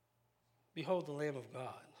Behold the Lamb of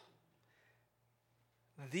God.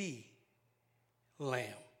 The Lamb.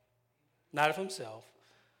 Not of himself,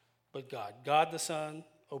 but God. God the Son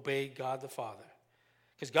obeyed God the Father.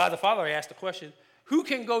 Because God the Father asked the question, who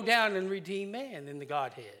can go down and redeem man in the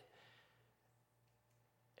Godhead?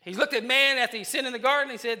 He looked at man after he sinned in the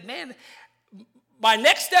garden. He said, man, my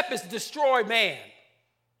next step is to destroy man.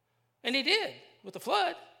 And he did with the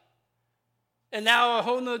flood. And now a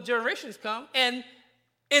whole new generation has come. And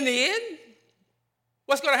in the end,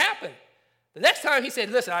 what's going to happen? The next time he said,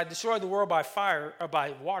 listen, I destroyed the world by fire or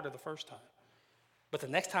by water the first time. But the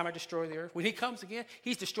next time I destroy the earth, when he comes again,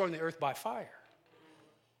 he's destroying the earth by fire.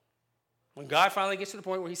 When God finally gets to the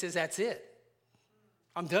point where he says, that's it.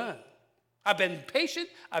 I'm done. I've been patient.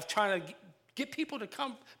 I've tried to get people to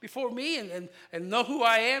come before me and know who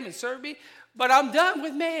I am and serve me. But I'm done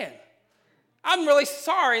with man. I'm really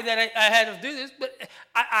sorry that I had to do this, but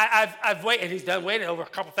I've waited. And he's done waiting over a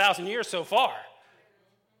couple thousand years so far.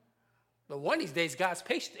 But one of these days, God's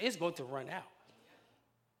patience is going to run out.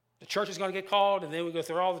 The church is going to get called, and then we go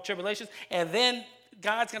through all the tribulations, and then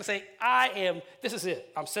God's going to say, this is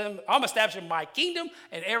it. I'm establishing my kingdom,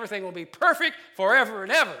 and everything will be perfect forever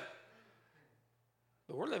and ever.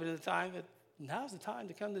 But we're living in a time that now's the time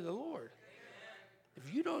to come to the Lord.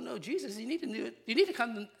 If you don't know Jesus, you need to do it. You need to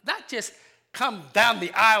come, not just come down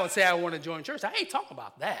the aisle and say, I want to join church. I ain't talking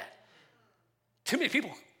about that. Too many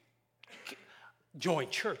people join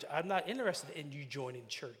church. I'm not interested in you joining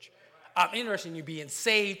church. I'm interested in you being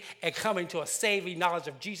saved and coming to a saving knowledge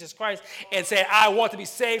of Jesus Christ and saying, I want to be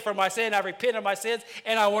saved from my sin. I repent of my sins,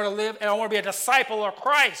 and I want to live, and I want to be a disciple of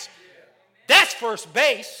Christ. That's first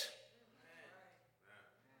base.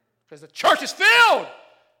 Because the church is filled.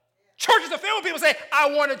 Churches are filled with people say,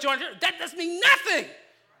 I want to join church. That doesn't mean nothing.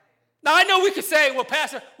 Now, I know we could say, well,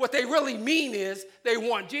 Pastor, what they really mean is they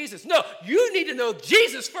want Jesus. No, you need to know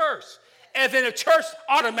Jesus first, and then the church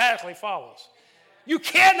automatically follows. You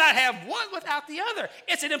cannot have one without the other.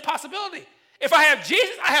 It's an impossibility. If I have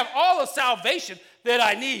Jesus, I have all the salvation that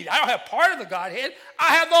I need. I don't have part of the Godhead.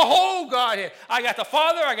 I have the whole Godhead. I got the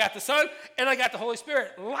Father, I got the Son, and I got the Holy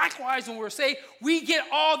Spirit. Likewise, when we're saved, we get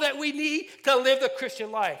all that we need to live the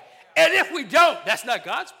Christian life. And if we don't, that's not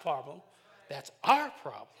God's problem. That's our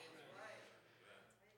problem.